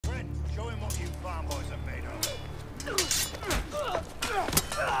farm boys are made of.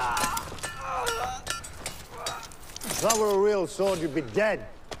 If that were a real sword, you'd be dead.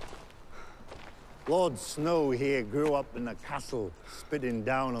 Lord Snow here grew up in a castle, spitting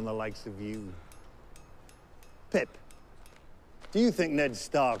down on the likes of you. Pip, do you think Ned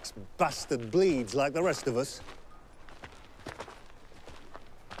Stark's bastard bleeds like the rest of us?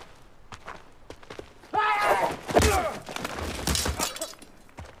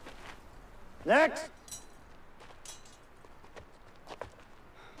 Next!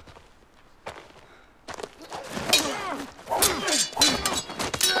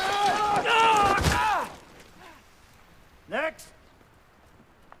 Next!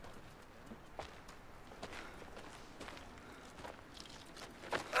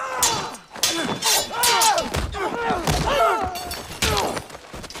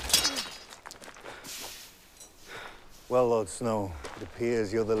 Well, Lord Snow, it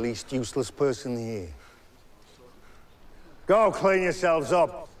appears you're the least useless person here. Go clean yourselves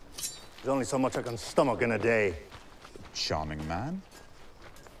up. There's only so much I can stomach in a day. Charming man.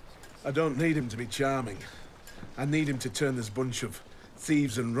 I don't need him to be charming. I need him to turn this bunch of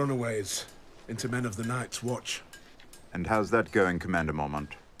thieves and runaways into men of the Night's Watch. And how's that going, Commander Mormont?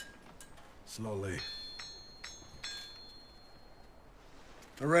 Slowly.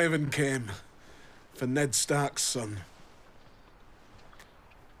 A raven came for Ned Stark's son.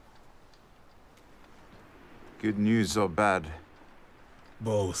 Good news or bad?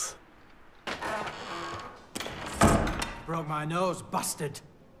 Both. Broke my nose, bastard.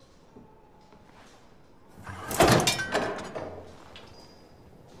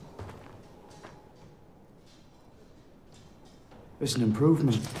 It's an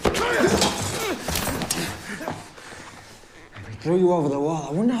improvement. We threw you over the wall.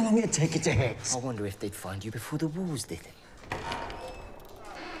 I wonder how long it'd take you to hit. I wonder if they'd find you before the wolves did.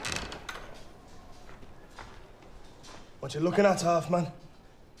 What you looking at, Halfman?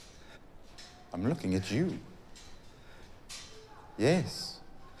 I'm looking at you. Yes.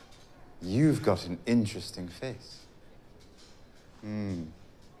 You've got an interesting face.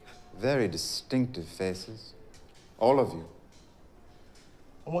 Very distinctive faces. All of you.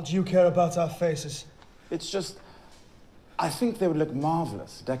 And what do you care about our faces? It's just, I think they would look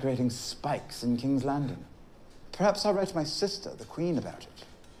marvelous decorating spikes in King's Landing. Perhaps I'll write to my sister, the Queen, about it.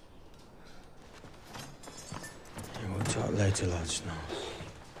 Yeah, we'll talk later, Lord Snow.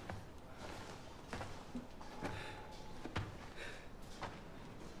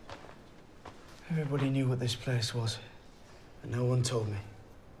 Everybody knew what this place was, and no one told me.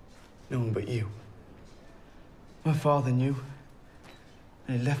 No one but you. My father knew,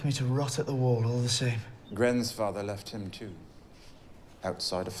 and he left me to rot at the wall all the same. Gren's father left him too,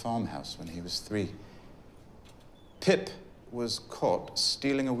 outside a farmhouse when he was 3. Pip was caught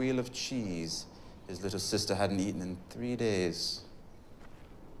stealing a wheel of cheese his little sister hadn't eaten in 3 days.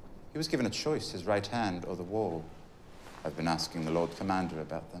 He was given a choice, his right hand or the wall. I've been asking the Lord Commander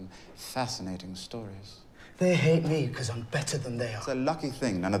about them. Fascinating stories. They hate me because I'm better than they are. It's a lucky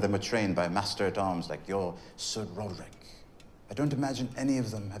thing none of them were trained by master-at-arms like your Sir Roderick. I don't imagine any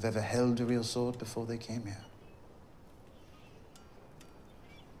of them have ever held a real sword before they came here.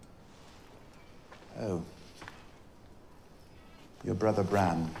 Oh. Your brother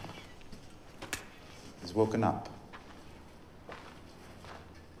Bran is woken up.